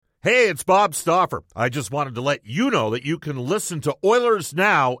Hey, it's Bob Stauffer. I just wanted to let you know that you can listen to Oilers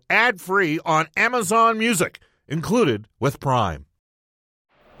Now ad-free on Amazon Music, included with Prime.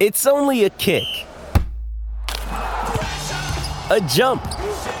 It's only a kick, a jump,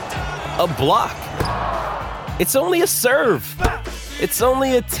 a block. It's only a serve. It's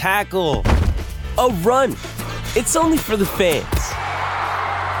only a tackle, a run. It's only for the fans.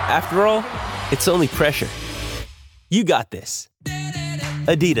 After all, it's only pressure. You got this.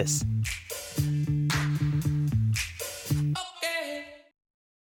 Adidas.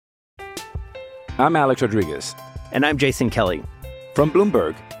 I'm Alex Rodriguez. And I'm Jason Kelly. From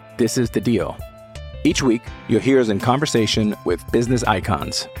Bloomberg, this is The Deal. Each week, you'll hear us in conversation with business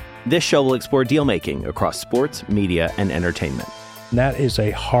icons. This show will explore deal-making across sports, media, and entertainment. That is a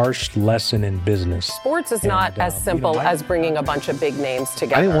harsh lesson in business. Sports is not as simple as bringing a bunch of big names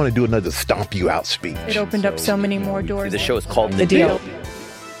together. I didn't want to do another stomp you out speech. It opened up so many more doors. The show is called The Deal.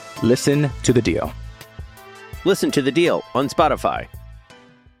 Listen to The Deal. Listen to The Deal on Spotify.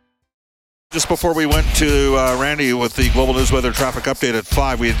 Just before we went to Randy with the Global News Weather Traffic Update at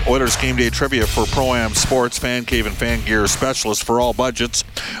 5, we had Oilers Game Day Trivia for Pro-Am Sports, Fan Cave, and Fan Gear Specialist for all budgets.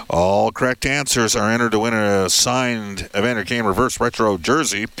 All correct answers are entered to win a signed Evander Kane Reverse Retro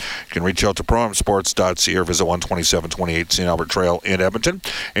jersey. You can reach out to proamsports.ca or visit 12728 St. Albert Trail in Edmonton.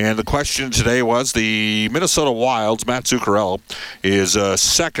 And the question today was the Minnesota Wild's Matt Zuccarello is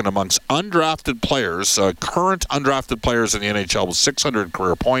second amongst undrafted players, current undrafted players in the NHL with 600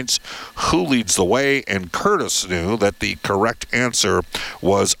 career points. Who leads the way? And Curtis knew that the correct answer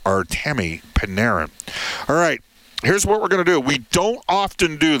was Artemi Panarin. All right. Here's what we're going to do. We don't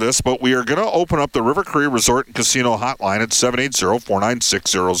often do this, but we are going to open up the River Cree Resort and Casino hotline at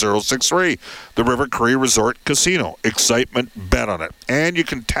 780-496-0063. The River Cree Resort Casino. Excitement, bet on it. And you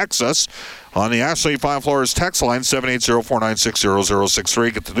can text us on the Ashley Fine Floors text line,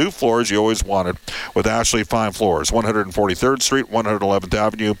 780-496-0063. Get the new floors you always wanted with Ashley Fine Floors. 143rd Street, 111th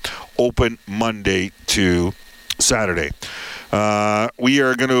Avenue. Open Monday to Saturday. We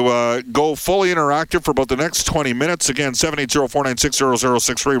are going to go fully interactive for about the next 20 minutes. Again,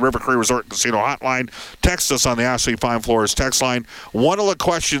 780-496-0063, River Cree Resort Casino Hotline. Text us on the Ashley Fine Floors text line. One of the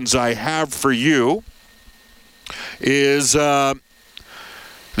questions I have for you is the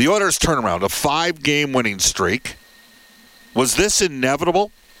Oilers' turnaround, a 5-game winning streak. Was this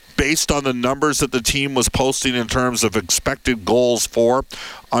inevitable based on the numbers that the team was posting in terms of expected goals for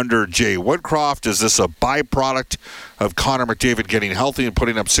under Jay Woodcroft? Is this a byproduct of Connor McDavid getting healthy and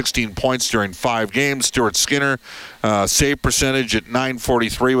putting up 16 points during 5 games? Stuart Skinner, save percentage at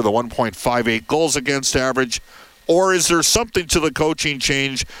 .943 with a 1.58 goals against average. Or is there something to the coaching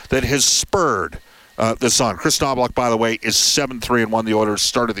change that has spurred this on? Chris Knoblauch, by the way, is 7-3-1. The Oilers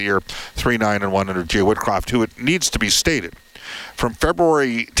started the year 3-9-1 under Jay Woodcroft, who, it needs to be stated, from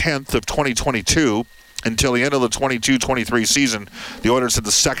February 10th of 2022 until the end of the 22-23 season, the Oilers had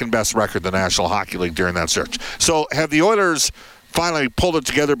the second-best record in the National Hockey League during that stretch. So have the Oilers finally pulled it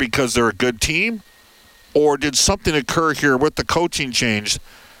together because they're a good team? Or did something occur here with the coaching change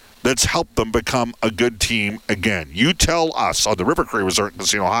that's helped them become a good team again? You tell us on the River Cree Resort and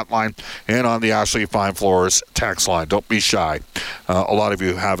Casino Hotline and on the Ashley Fine Floors text line. Don't be shy. A lot of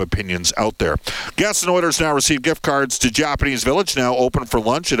you have opinions out there. Guests and Oilers now receive gift cards to Japanese Village, now open for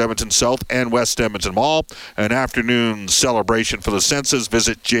lunch at Edmonton South and West Edmonton Mall. An afternoon celebration for the senses.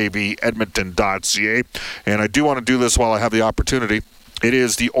 Visit jvedmonton.ca. And I do want to do this while I have the opportunity. It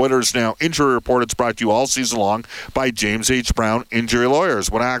is the Oilers Now Injury Report. It's brought to you all season long by James H. Brown Injury Lawyers.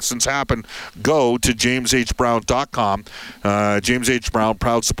 When accidents happen, go to jameshbrown.com. James H. Brown,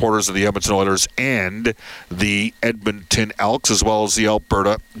 proud supporters of the Edmonton Oilers and the Edmonton Elks, as well as the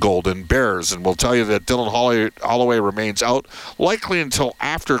Alberta Golden Bears. And we'll tell you that Dylan Holloway remains out, likely until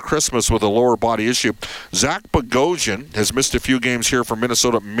after Christmas with a lower body issue. Zach Bogosian has missed a few games here for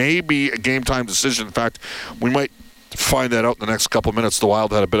Minnesota. Maybe a game-time decision. In fact, we might find that out in the next couple of minutes. The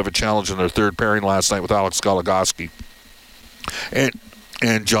Wild had a bit of a challenge in their third pairing last night with Alex Goligoski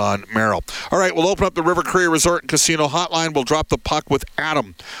and John Merrill. All right, we'll open up the River Cree Resort and Casino Hotline. We'll drop the puck with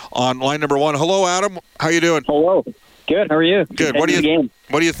Adam on line number 1. Hello, Adam. How you doing? Hello. Good. How are you? Good. What do you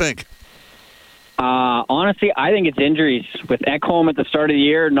think? Honestly, I think it's injuries with Ekholm at the start of the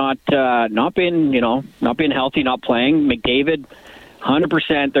year, not being healthy, not playing. McDavid,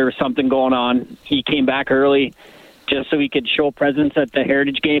 100%. There was something going on. He came back early just so he could show presence at the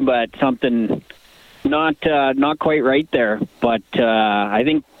Heritage game, but something not quite right there. But I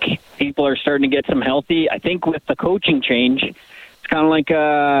think people are starting to get some healthy. I think with the coaching change, it's kind of like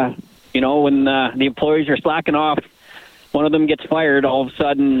when the employees are slacking off, one of them gets fired, all of a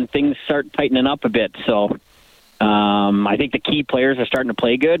sudden things start tightening up a bit. So I think the key players are starting to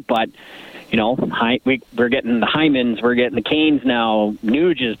play good, but we're getting the Hymans, we're getting the Canes now.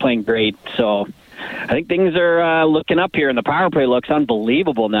 Nuge is playing great, so I think things are looking up here, and the power play looks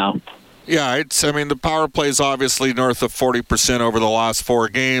unbelievable now. Yeah, the power play is obviously north of 40% over the last 4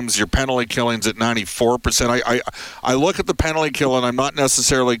 games. Your penalty killing's at 94%. I look at the penalty kill, and I'm not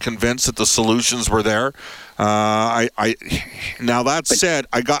necessarily convinced that the solutions were there. Now that said,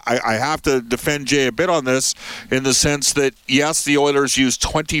 I have to defend Jay a bit on this, in the sense that yes, the Oilers used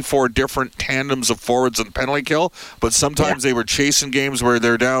 24 different tandems of forwards in penalty kill, but sometimes they were chasing games where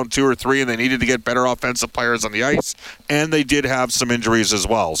they're down 2 or 3 and they needed to get better offensive players on the ice, and they did have some injuries as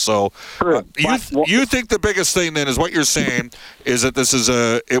well. So you think the biggest thing then is what you're saying is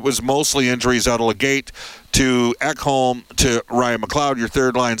that it was mostly injuries out of the gate to Ekholm, to Ryan McLeod, your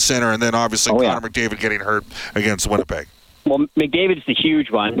third line center, and then obviously Connor McDavid getting hurt against Winnipeg. Well, McDavid's the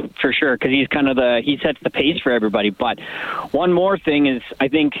huge one for sure, because he's kind of he sets the pace for everybody. But one more thing is, I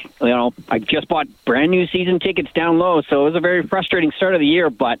think, I just bought brand new season tickets down low, so it was a very frustrating start of the year.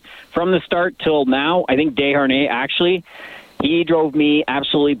 But from the start till now, I think Desharnais actually, he drove me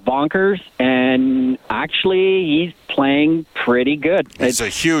absolutely bonkers, and actually he's playing pretty good. It's a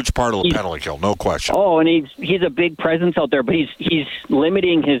huge part of the penalty kill, no question. Oh, and he's a big presence out there, but he's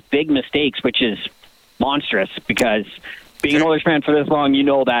limiting his big mistakes, which is monstrous, because being an Oilers fan for this long,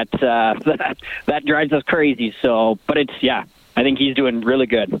 that drives us crazy. So, but I think he's doing really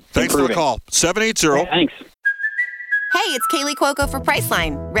good. Thanks for the call. 780. Thanks. Hey, it's Kaylee Cuoco for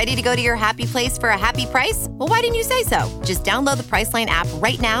Priceline. Ready to go to your happy place for a happy price? Well, why didn't you say so? Just download the Priceline app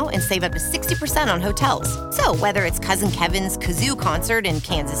right now and save up to 60% on hotels. So whether it's Cousin Kevin's Kazoo Concert in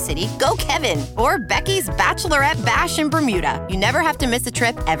Kansas City, go Kevin, or Becky's Bachelorette Bash in Bermuda, you never have to miss a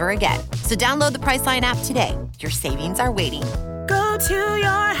trip ever again. So download the Priceline app today. Your savings are waiting. Go to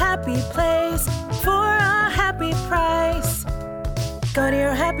your happy place for a happy price. Go to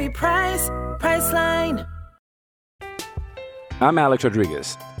your happy price, Priceline. I'm Alex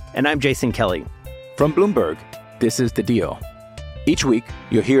Rodriguez. And I'm Jason Kelly. From Bloomberg, this is The Deal. Each week,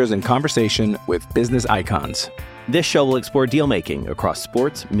 you'll hear us in conversation with business icons. This show will explore deal-making across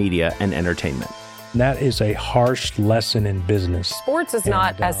sports, media, and entertainment. That is a harsh lesson in business. Sports is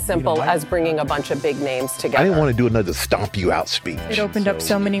not as simple as bringing a bunch of big names together. I didn't want to do another stomp you out speech. It opened up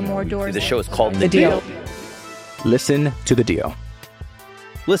so many more doors. The show is called The Deal. Listen to The Deal.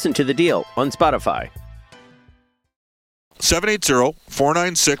 Listen to The Deal on Spotify.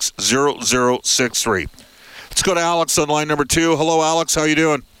 780-496-0063. Let's go to Alex on line number 2. Hello, Alex. How you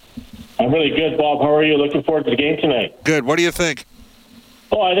doing? I'm really good, Bob. How are you? Looking forward to the game tonight. Good. What do you think?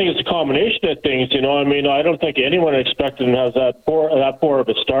 Oh, I think it's a combination of things. I don't think anyone expected him to have that poor of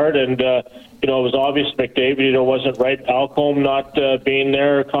a start. And, it was obvious McDavid, wasn't right. Ekholm not being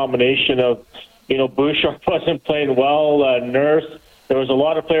there. A combination of, Bouchard wasn't playing well. Nurse. There was a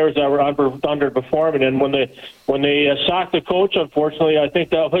lot of players that were underperforming, and when they sacked the coach, unfortunately, I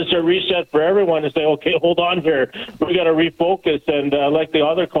think that was a reset for everyone to say, okay, hold on here, we got to refocus. And like the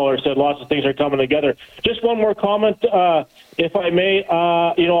other caller said, lots of things are coming together. Just one more comment, if I may.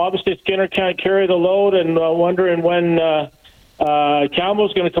 Obviously Skinner can't carry the load, and wondering when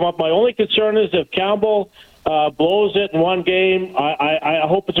Campbell's going to come up. My only concern is if Campbell blows it in one game, I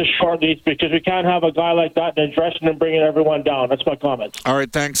hope it's a short leash, because we can't have a guy like that and addressing and bringing everyone down. That's my comments. All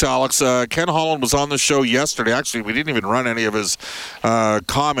right, thanks, Alex. Ken Holland was on the show yesterday. Actually, we didn't even run any of his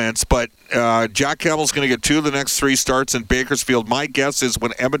comments, but Jack Campbell's going to get 2 of the next 3 starts in Bakersfield. My guess is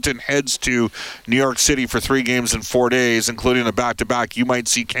when Edmonton heads to New York City for 3 games in 4 days, including a back-to-back, you might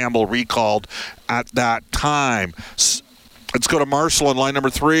see Campbell recalled at that time. Let's go to Marshall on line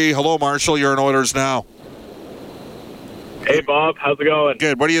number 3. Hello, Marshall. You're in Oilers Now. Hey, Bob. How's it going?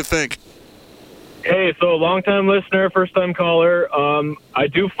 Good. What do you think? Hey, so long-time listener, first-time caller. I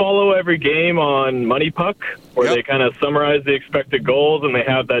do follow every game on Money Puck, where they kind of summarize the expected goals, and they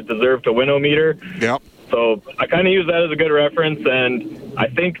have that deserve-to-win-o-meter. Yep. So I kind of use that as a good reference, and I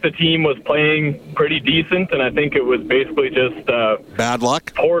think the team was playing pretty decent, and I think it was basically just bad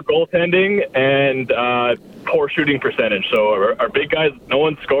luck, poor goaltending, and poor shooting percentage. So our big guys, no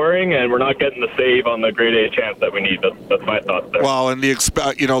one's scoring, and we're not getting the save on the grade A chance that we need. That's my thoughts there. Well, and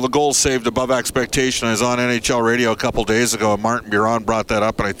the goals saved above expectation. I was on NHL radio a couple days ago, and Martin Biron brought that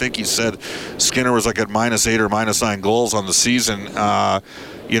up, and I think he said Skinner was like at -8 or -9 goals on the season.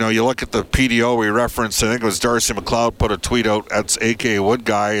 You look at the PDO we referenced, I think it was Darcy McLeod put a tweet out, that's A.K. Wood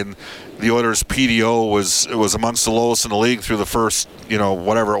guy, and the Oilers' PDO was amongst the lowest in the league through the first,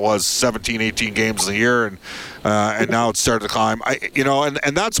 whatever it was, 17, 18 games of the year. And and now it's started to climb.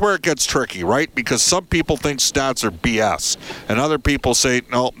 And that's where it gets tricky, right? Because some people think stats are BS, and other people say,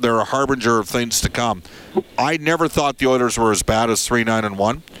 no, they're a harbinger of things to come. I never thought the Oilers were as bad as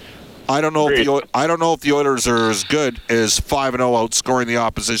 3-9-1. I don't know if the Oilers are as good as 5-0, outscoring the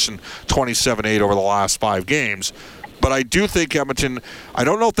opposition 27-8 over the last 5 games. But I do think Edmonton, I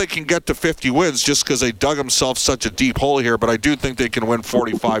don't know if they can get to 50 wins just because they dug themselves such a deep hole here, but I do think they can win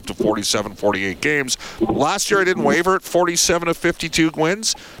 45 to 47, 48 games. Last year I didn't waver at 47 to 52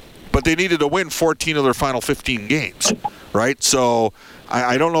 wins, but they needed to win 14 of their final 15 games, right? So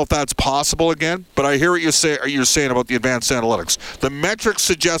I don't know if that's possible again, but I hear what you're saying about the advanced analytics. The metrics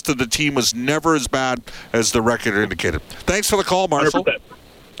suggested the team was never as bad as the record indicated. Thanks for the call, Marshall. 100%.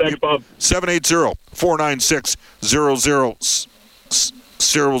 Thanks, Bob.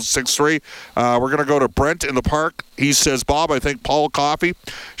 780-496-0063. We're going to go to Brent in the Park. He says, Bob, I think Paul Coffey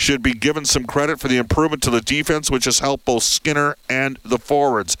should be given some credit for the improvement to the defense, which has helped both Skinner and the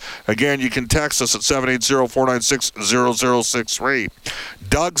forwards. Again, you can text us at 780-496-0063.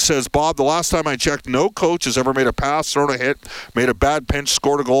 Doug says, Bob, the last time I checked, no coach has ever made a pass, thrown a hit, made a bad pinch,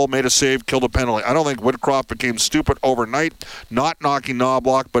 scored a goal, made a save, killed a penalty. I don't think Woodcroft became stupid overnight, not knocking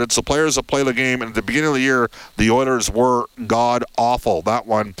Knobloch, but it's the players that play the game, and at the beginning of the year, the Oilers were god-awful. That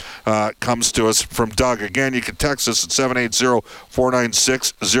one comes to us from Doug. Again, you can text us at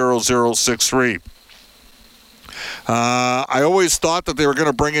 780-496-0063. I always thought that they were going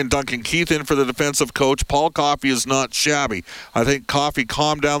to bring in Duncan Keith in for the defensive coach. Paul Coffey is not shabby. I think Coffey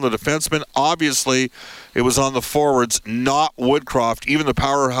calmed down the defensemen. Obviously, it was on the forwards, not Woodcroft. Even the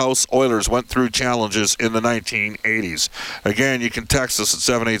powerhouse Oilers went through challenges in the 1980s. Again, you can text us at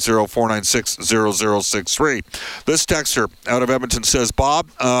 780-496-0063. This texter out of Edmonton says, Bob,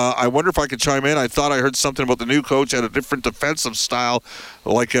 I wonder if I could chime in. I thought I heard something about the new coach had a different defensive style,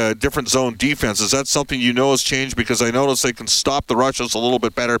 like a different zone defense. Is that something you know has changed? Because I noticed they can stop the rushes a little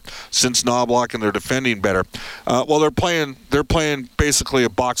bit better since Knobloch, and they're defending better. Well, they're playing basically a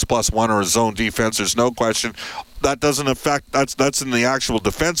box plus one or a zone defense. There's no question. That doesn't affect. That's in the actual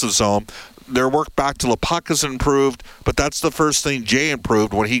defensive zone. Their work back to the puck has improved, but that's the first thing Jay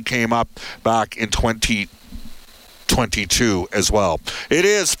improved when he came up back in 2022 as well. It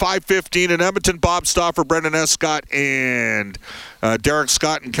is 5:15 in Edmonton. Bob Stauffer, Brendan Escott, and Derek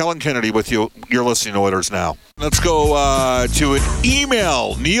Scott and Kellen Kennedy with you. You're listening to Oilers Now. Let's go to an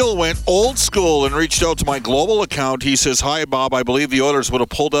email. Neil went old school and reached out to my global account. He says, hi, Bob. I believe the Oilers would have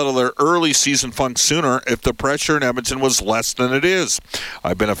pulled out of their early season funk sooner if the pressure in Edmonton was less than it is.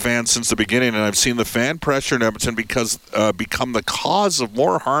 I've been a fan since the beginning, and I've seen the fan pressure in Edmonton become the cause of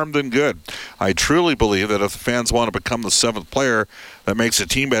more harm than good. I truly believe that if the fans want to become the seventh player that makes a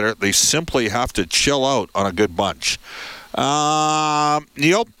team better, they simply have to chill out on a good bunch.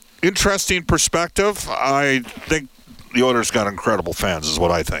 Neil, interesting perspective. I think the Oilers got incredible fans is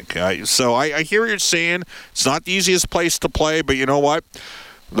what I think. So I hear what you're saying. It's not the easiest place to play, but you know what?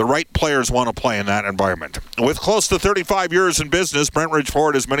 The right players want to play in that environment. With close to 35 years in business, Brentridge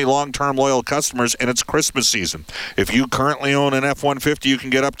Ford has many long-term loyal customers, and it's Christmas season. If you currently own an F-150, you can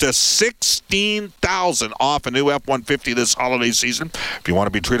get up to $16,000 off a new F-150 this holiday season. If you want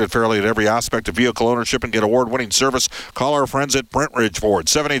to be treated fairly at every aspect of vehicle ownership and get award-winning service, call our friends at Brentridge Ford,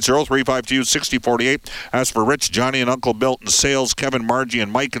 780-352-6048. As for Rich, Johnny, and Uncle Milt in sales, Kevin, Margie,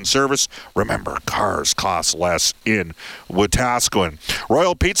 and Mike in service, remember, cars cost less in Wetaskiwin.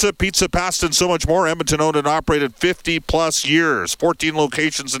 Royal Pizza, Pizza Pasta, and so much more. Edmonton owned and operated 50-plus years. 14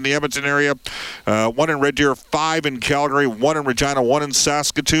 locations in the Edmonton area. 1 in Red Deer, 5 in Calgary, 1 in Regina, 1 in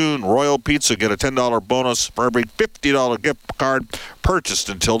Saskatoon. Royal Pizza, get a $10 bonus for every $50 gift card purchased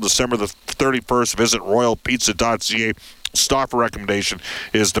until December the 31st. Visit royalpizza.ca. Stauffer recommendation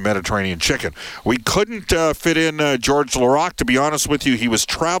is the Mediterranean chicken. We couldn't fit in George Larocque, to be honest with you. He was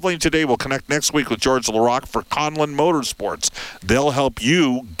traveling today. We'll connect next week with George Larocque for Conlon Motorsports. They'll help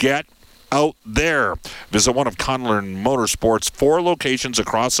you get out there. Visit one of Conlon Motorsports' 4 locations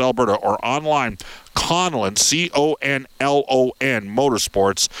across Alberta or online, Conlon, Conlon,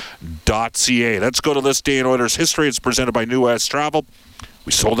 motorsports.ca. Let's go to this day in Oilers history. It's presented by New West Travel.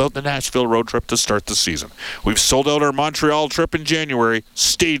 We sold out the Nashville road trip to start the season. We've sold out our Montreal trip in January.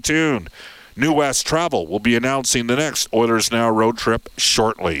 Stay tuned. New West Travel will be announcing the next Oilers Now road trip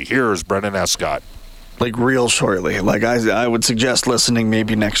shortly. Here's Brendan Escott. Like real shortly. Like I would suggest listening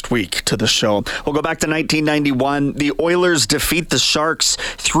maybe next week to the show. We'll go back to 1991. The Oilers defeat the Sharks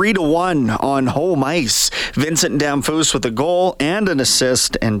 3-1 on home ice. Vincent Damphousse with a goal and an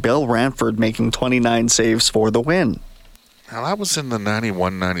assist, and Bill Ranford making 29 saves for the win. Now, that was in the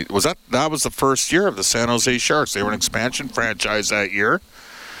 91-90. That was the first year of the San Jose Sharks. They were an expansion franchise that year.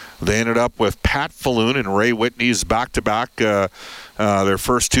 They ended up with Pat Falloon and Ray Whitney's back-to-back, their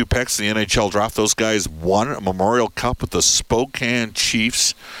first 2 picks in the NHL draft. Those guys won a Memorial Cup with the Spokane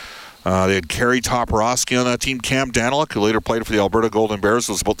Chiefs. They had Kerry Toporowski on that team. Cam Daniluk, who later played for the Alberta Golden Bears,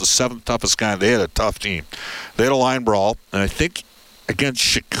 was about the 7th toughest guy. They had a tough team. They had a line brawl, and I think against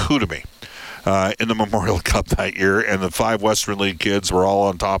Chicoutimi in the Memorial Cup that year, and the 5 Western League kids were all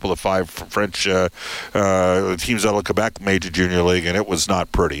on top of the 5 French teams out of Quebec Major Junior League, and it was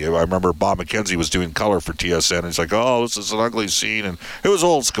not pretty. I remember Bob McKenzie was doing color for TSN, and he's like, oh, this is an ugly scene, and it was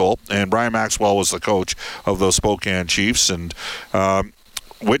old school, and Brian Maxwell was the coach of those Spokane Chiefs, and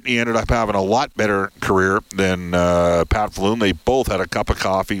Whitney ended up having a lot better career than Pat Falloon. They both had a cup of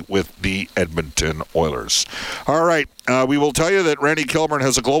coffee with the Edmonton Oilers. All right, we will tell you that Randy Kilburn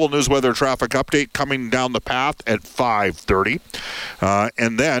has a global news weather traffic update coming down the path at 5:30.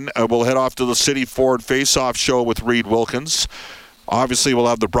 And then we'll head off to the City Ford Face-Off show with Reed Wilkins. Obviously, we'll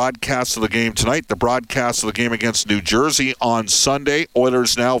have the broadcast of the game tonight, the broadcast of the game against New Jersey on Sunday.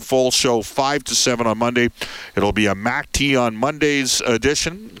 Oilers Now full show 5 to 7 on Monday. It'll be a MAC-T on Monday's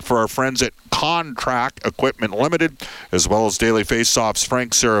edition for our friends at Contract Equipment Limited, as well as Daily Face-Off's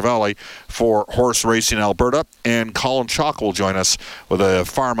Frank Saravelli for Horse Racing Alberta. And Colin Chalk will join us with a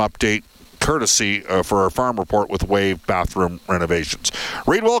farm update courtesy for our farm report with Wave Bathroom Renovations.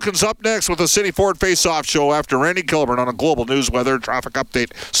 Reed Wilkins up next with the City Ford Face-Off show after Randy Kilburn on a global news weather traffic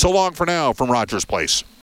update. So long for now from Rogers Place.